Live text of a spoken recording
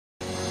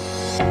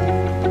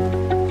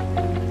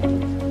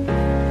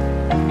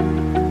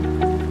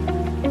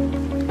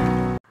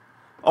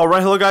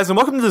Alright, hello guys, and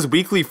welcome to this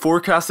weekly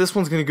forecast. This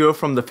one's going to go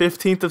from the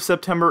 15th of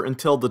September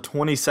until the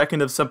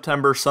 22nd of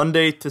September,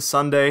 Sunday to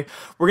Sunday.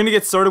 We're going to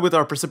get started with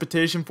our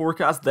precipitation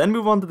forecast, then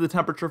move on to the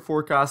temperature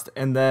forecast,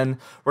 and then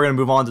we're going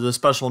to move on to the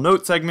special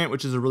note segment,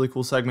 which is a really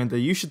cool segment that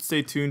you should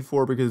stay tuned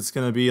for because it's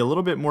going to be a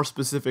little bit more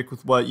specific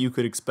with what you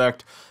could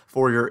expect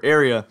for your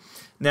area.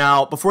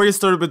 Now, before I get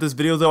started with this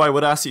video though, I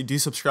would ask that you do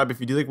subscribe if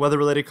you do like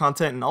weather-related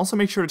content, and also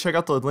make sure to check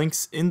out the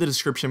links in the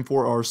description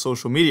for our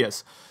social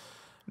medias.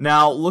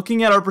 Now,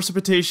 looking at our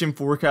precipitation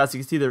forecast,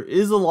 you can see there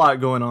is a lot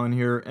going on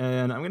here,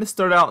 and I'm going to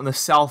start out in the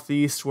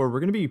southeast where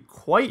we're going to be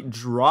quite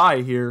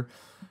dry here.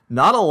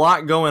 Not a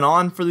lot going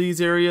on for these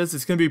areas.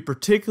 It's going to be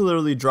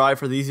particularly dry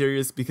for these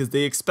areas because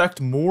they expect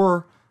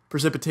more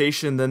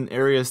precipitation than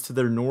areas to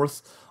their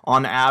north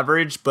on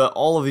average, but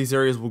all of these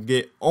areas will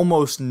get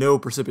almost no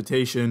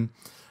precipitation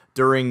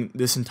during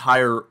this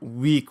entire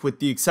week, with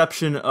the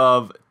exception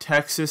of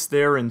Texas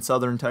there in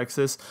southern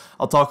Texas.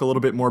 I'll talk a little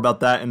bit more about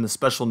that in the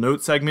special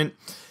note segment.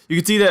 You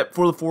can see that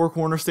for the four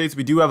corner states,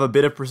 we do have a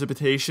bit of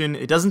precipitation.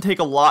 It doesn't take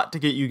a lot to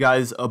get you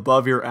guys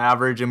above your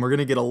average, and we're going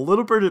to get a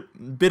little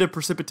bit of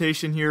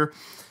precipitation here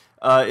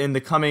in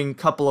the coming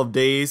couple of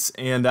days,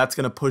 and that's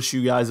going to push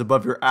you guys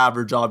above your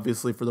average,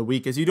 obviously, for the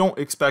week, as you don't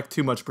expect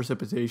too much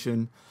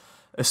precipitation,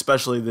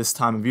 especially this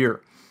time of year.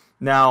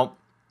 Now,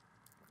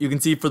 you can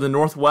see for the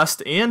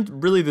northwest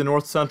and really the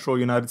north central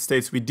United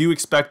States, we do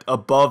expect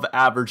above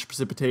average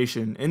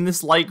precipitation in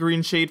this light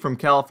green shade from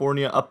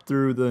California up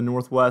through the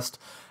northwest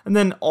and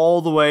then all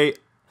the way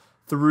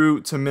through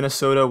to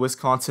Minnesota,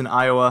 Wisconsin,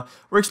 Iowa.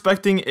 We're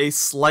expecting a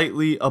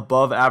slightly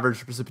above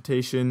average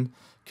precipitation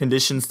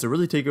conditions to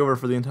really take over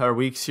for the entire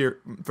week here.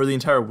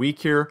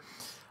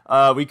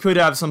 We could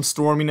have some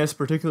storminess,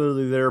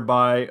 particularly there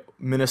by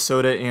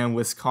Minnesota and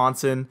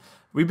Wisconsin.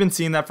 We've been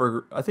seeing that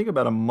for, I think,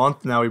 about a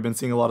month now. We've been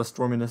seeing a lot of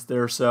storminess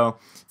there, so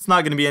it's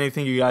not going to be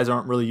anything you guys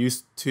aren't really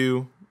used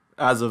to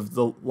as of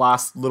the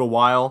last little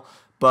while.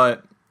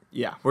 But,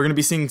 yeah, we're going to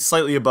be seeing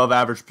slightly above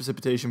average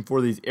precipitation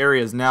for these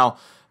areas. Now,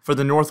 for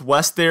the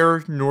northwest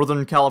there,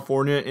 Northern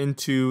California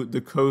into the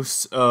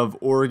coasts of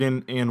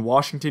Oregon and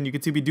Washington, you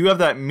can see we do have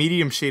that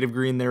medium shade of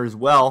green there as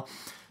well.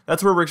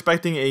 That's where we're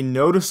expecting a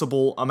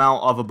noticeable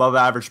amount of above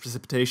average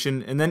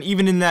precipitation. And then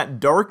even in that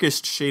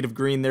darkest shade of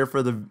green there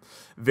for the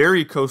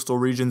very coastal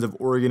regions of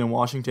Oregon and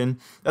Washington,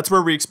 that's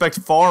where we expect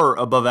far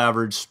above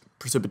average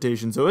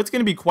precipitation. So it's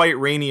going to be quite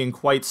rainy and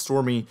quite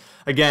stormy.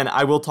 Again,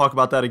 I will talk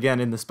about that again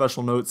in the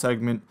special note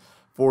segment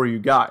for you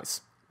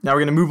guys. Now we're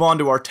going to move on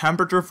to our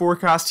temperature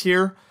forecast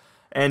here.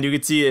 And you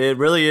can see it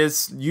really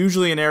is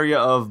usually an area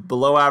of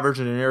below average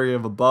and an area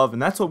of above.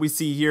 And that's what we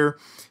see here.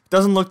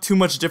 Doesn't look too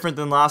much different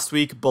than last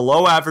week.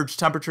 Below average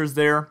temperatures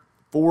there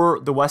for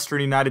the western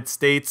United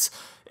States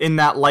in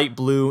that light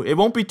blue. It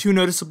won't be too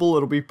noticeable.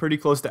 It'll be pretty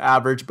close to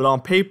average, but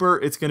on paper,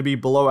 it's going to be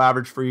below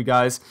average for you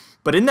guys.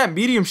 But in that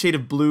medium shade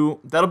of blue,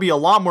 that'll be a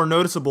lot more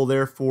noticeable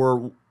there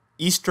for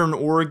eastern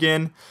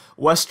Oregon,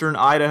 western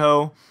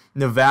Idaho,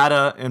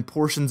 Nevada, and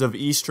portions of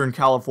eastern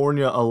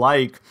California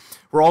alike.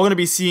 We're all going to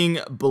be seeing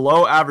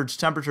below average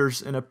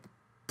temperatures in a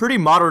pretty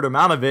moderate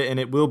amount of it, and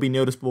it will be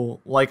noticeable,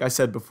 like I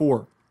said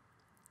before.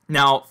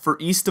 Now, for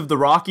east of the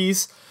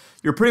Rockies,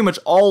 you're pretty much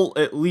all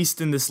at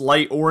least in this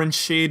light orange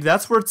shade.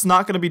 That's where it's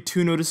not going to be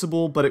too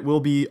noticeable, but it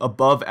will be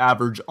above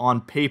average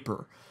on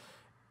paper.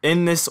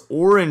 In this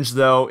orange,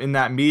 though, in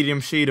that medium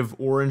shade of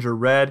orange or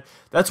red,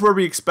 that's where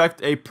we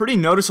expect a pretty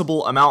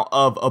noticeable amount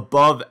of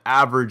above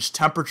average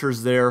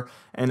temperatures there.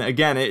 And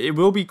again, it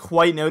will be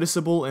quite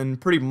noticeable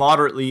and pretty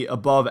moderately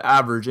above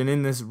average. And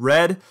in this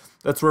red,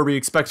 that's where we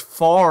expect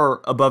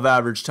far above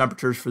average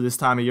temperatures for this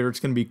time of year. It's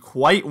going to be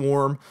quite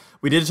warm.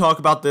 We did talk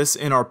about this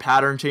in our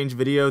pattern change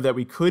video that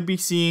we could be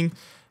seeing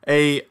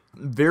a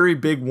very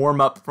big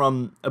warm up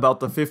from about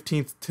the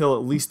 15th till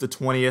at least the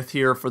 20th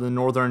here for the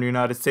northern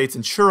United States.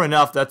 And sure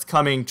enough, that's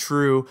coming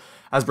true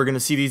as we're going to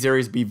see these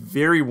areas be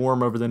very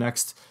warm over the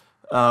next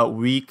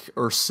week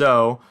or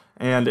so.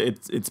 And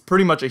it's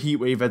pretty much a heat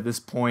wave at this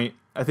point.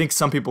 I think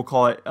some people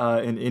call it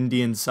an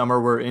Indian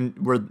summer,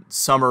 where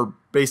summer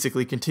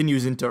basically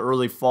continues into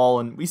early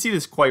fall, and we see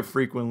this quite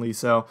frequently.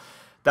 So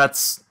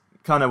that's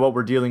kind of what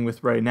we're dealing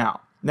with right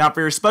now. Now, for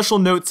your special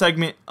note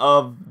segment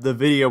of the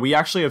video, we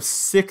actually have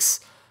 6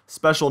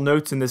 special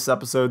notes in this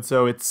episode,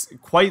 so it's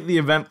quite the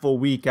eventful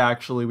week,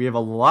 actually. We have a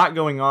lot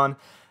going on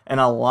and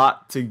a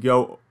lot to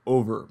go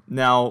over.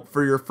 Now,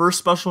 for your first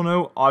special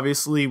note,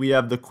 obviously, we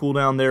have the cool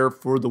down there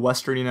for the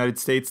western United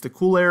States. The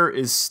cool air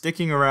is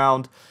sticking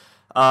around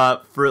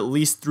for at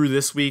least through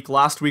this week.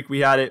 Last week, we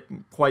had it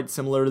quite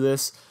similar to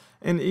this.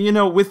 And, you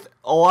know, with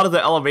a lot of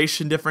the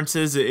elevation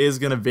differences, it is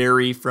going to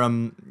vary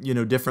from, you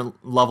know, different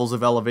levels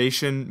of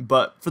elevation.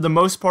 But for the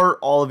most part,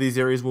 all of these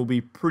areas will be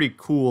pretty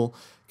cool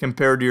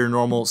compared to your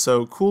normal.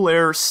 So cool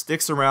air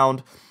sticks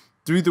around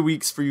through the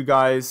weeks for you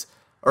guys,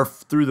 or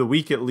through the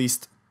week at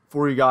least,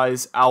 for you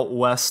guys out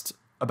west,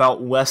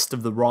 about west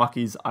of the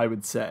Rockies, I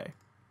would say.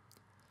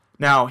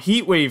 Now,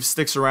 heat wave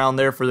sticks around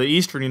there for the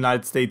eastern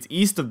United States,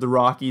 east of the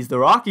Rockies. The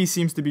Rockies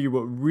seems to be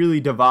what really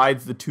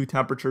divides the two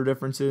temperature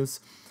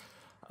differences.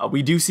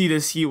 We do see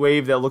this heat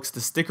wave that looks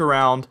to stick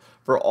around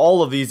for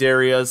all of these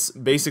areas,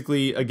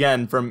 basically,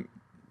 again, from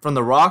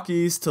the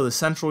Rockies to the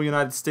central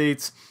United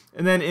States,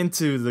 and then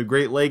into the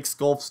Great Lakes,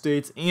 Gulf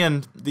states,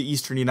 and the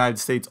eastern United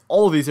States.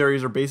 All of these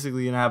areas are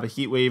basically going to have a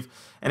heat wave.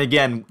 And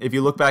again, if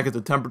you look back at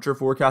the temperature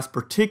forecast,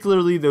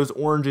 particularly those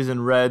oranges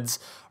and reds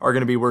are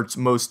going to be where it's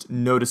most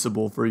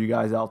noticeable for you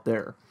guys out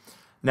there.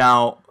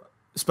 Now,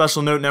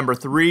 special note number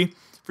 3,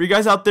 for you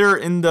guys out there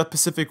in the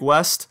Pacific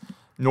West,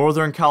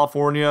 Northern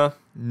California,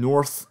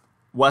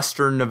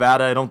 northwestern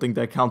Nevada, I don't think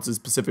that counts as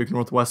Pacific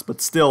Northwest,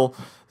 but still,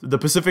 the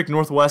Pacific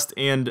Northwest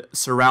and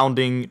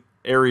surrounding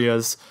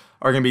areas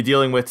are going to be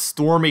dealing with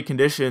stormy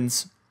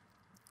conditions.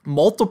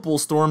 Multiple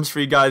storms for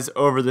you guys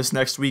over this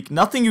next week.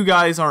 Nothing you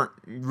guys aren't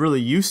really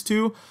used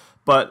to,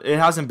 but it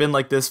hasn't been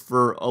like this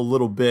for a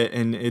little bit,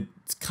 and it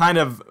kind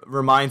of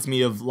reminds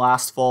me of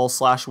last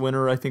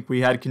fall/winter. I think we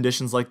had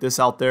conditions like this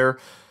out there.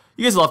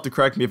 You guys will have to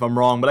correct me if I'm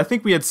wrong, but I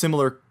think we had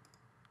similar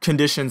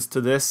conditions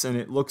to this, and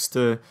it looks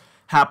to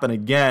happen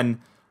again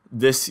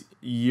this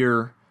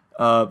year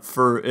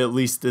for at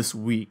least this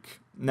week.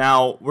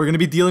 Now, we're going to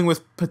be dealing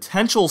with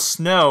potential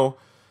snow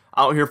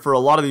out here for a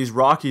lot of these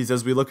Rockies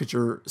as we look at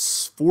your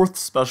 4th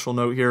special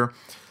note here,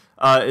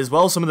 as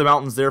well as some of the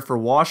mountains there for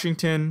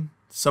Washington,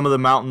 some of the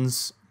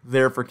mountains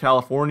there for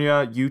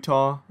California,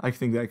 Utah. I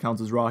think that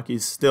counts as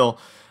Rockies still.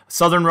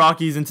 Southern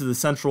Rockies into the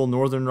central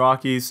northern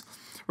Rockies.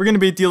 We're going to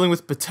be dealing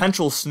with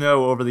potential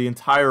snow over the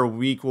entire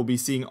week. We'll be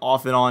seeing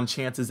off and on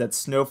chances at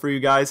snow for you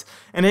guys.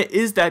 And it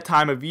is that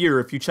time of year.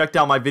 If you checked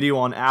out my video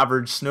on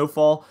average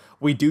snowfall,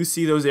 we do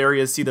see those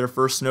areas see their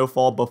first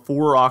snowfall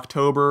before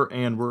October,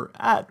 and we're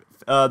at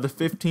the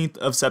 15th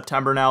of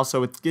September now,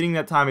 so it's getting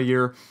that time of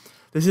year.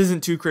 This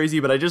isn't too crazy,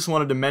 but I just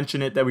wanted to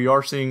mention it that we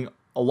are seeing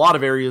a lot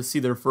of areas see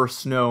their first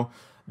snow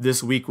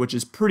this week, which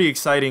is pretty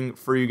exciting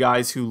for you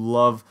guys who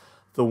love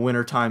the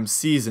wintertime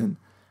season.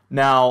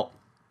 Now,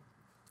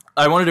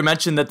 I wanted to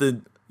mention that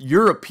the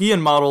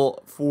European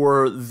model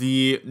for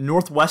the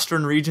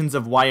northwestern regions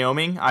of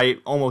Wyoming, I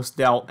almost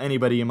doubt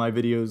anybody in my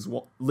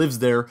videos lives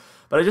there,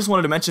 but I just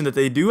wanted to mention that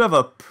they do have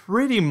a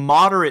pretty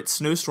moderate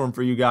snowstorm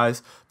for you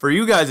guys. For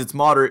you guys, it's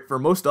moderate. For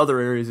most other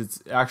areas,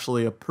 it's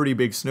actually a pretty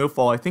big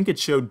snowfall. I think it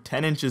showed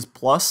 10 inches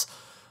plus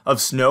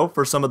of snow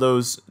for some of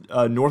those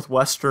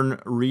northwestern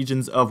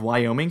regions of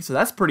Wyoming, so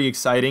that's pretty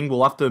exciting.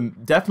 We'll have to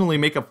definitely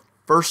make a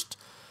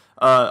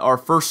our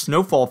first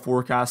snowfall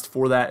forecast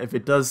for that if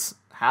it does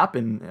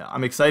happen.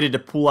 I'm excited to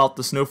pull out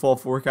the snowfall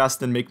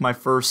forecast and make my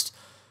first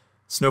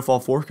snowfall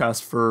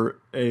forecast for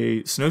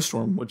a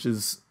snowstorm, which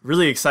is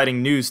really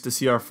exciting news to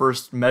see our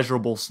first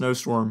measurable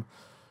snowstorm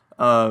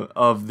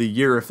of the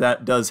year if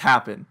that does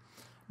happen.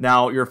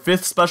 Now, your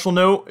 5th special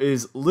note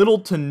is little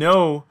to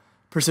no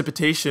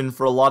precipitation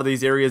for a lot of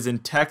these areas in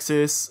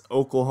Texas,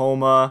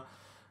 Oklahoma,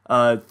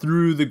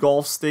 through the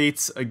Gulf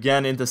states,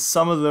 again into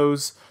some of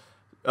those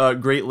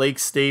Great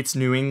Lakes states,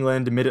 New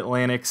England,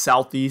 Mid-Atlantic,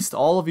 Southeast.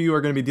 All of you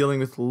are going to be dealing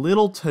with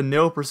little to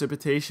no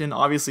precipitation.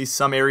 Obviously,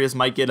 some areas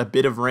might get a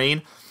bit of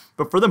rain,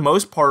 but for the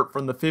most part,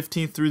 from the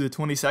 15th through the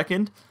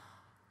 22nd,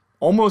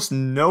 almost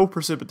no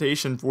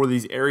precipitation for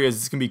these areas.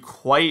 It's going to be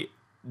quite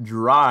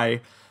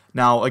dry.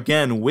 Now,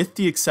 again, with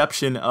the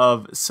exception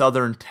of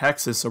southern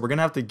Texas, so we're going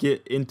to have to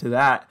get into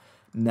that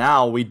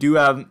now. We do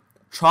have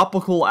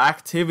tropical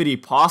activity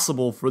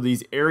possible for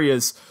these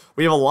areas.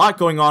 We have a lot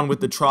going on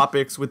with the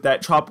tropics, with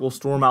that tropical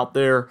storm out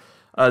there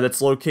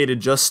that's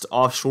located just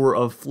offshore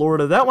of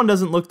Florida. That one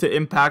doesn't look to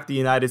impact the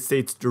United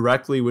States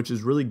directly, which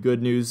is really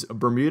good news.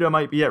 Bermuda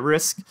might be at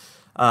risk.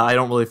 I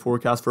don't really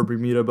forecast for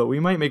Bermuda, but we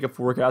might make a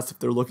forecast if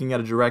they're looking at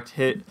a direct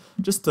hit,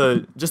 just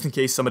in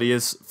case somebody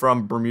is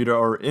from Bermuda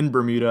or in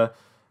Bermuda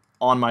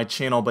on my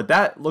channel. But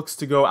that looks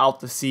to go out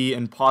to sea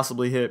and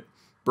possibly hit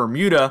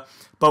Bermuda.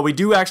 But we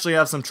do actually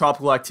have some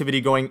tropical activity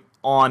going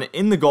on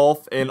in the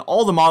Gulf, and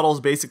all the models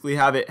basically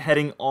have it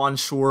heading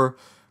onshore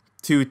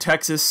to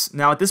Texas.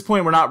 Now, at this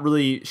point, we're not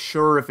really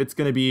sure if it's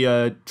going to be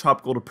a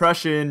tropical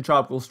depression,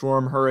 tropical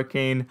storm,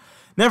 hurricane.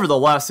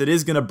 Nevertheless, it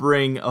is going to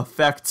bring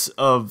effects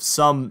of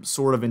some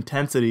sort of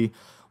intensity,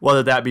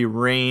 whether that be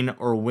rain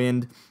or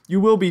wind. You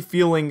will be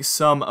feeling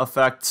some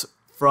effects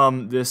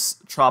from this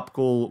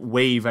tropical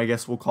wave, I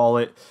guess we'll call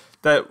it.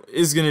 That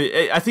is going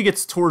to, I think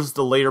it's towards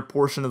the later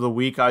portion of the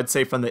week. I'd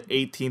say from the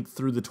 18th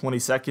through the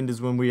 22nd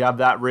is when we have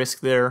that risk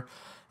there.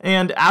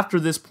 And after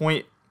this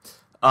point,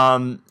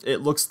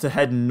 it looks to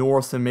head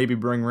north and maybe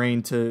bring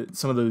rain to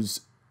some of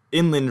those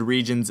inland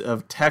regions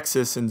of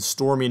Texas and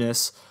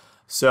storminess.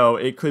 So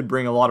it could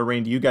bring a lot of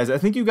rain to you guys. I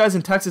think you guys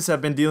in Texas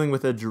have been dealing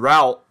with a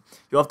drought.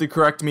 You'll have to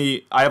correct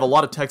me. I have a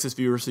lot of Texas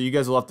viewers, so you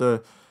guys will have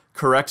to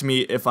correct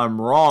me if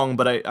I'm wrong.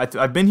 But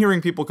I've been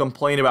hearing people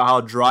complain about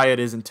how dry it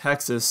is in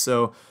Texas.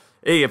 So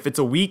hey, if it's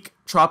a weak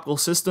tropical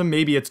system,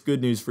 maybe it's good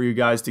news for you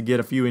guys to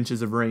get a few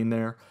inches of rain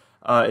there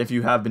if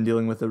you have been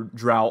dealing with a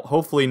drought.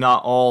 Hopefully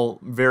not all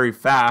very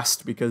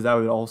fast, because that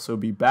would also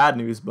be bad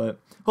news, but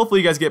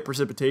hopefully you guys get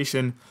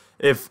precipitation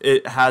if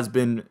it has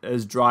been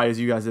as dry as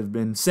you guys have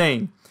been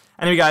saying.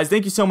 Anyway, guys,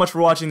 thank you so much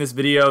for watching this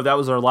video. That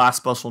was our last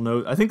special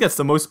note. I think that's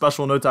the most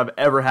special notes I've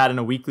ever had in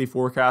a weekly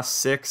forecast,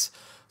 6.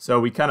 So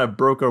we kind of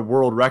broke a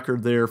world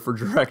record there for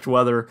direct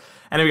weather.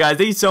 Anyway, guys,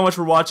 thank you so much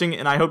for watching,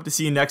 and I hope to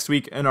see you next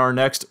week in our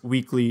next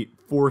weekly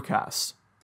forecast.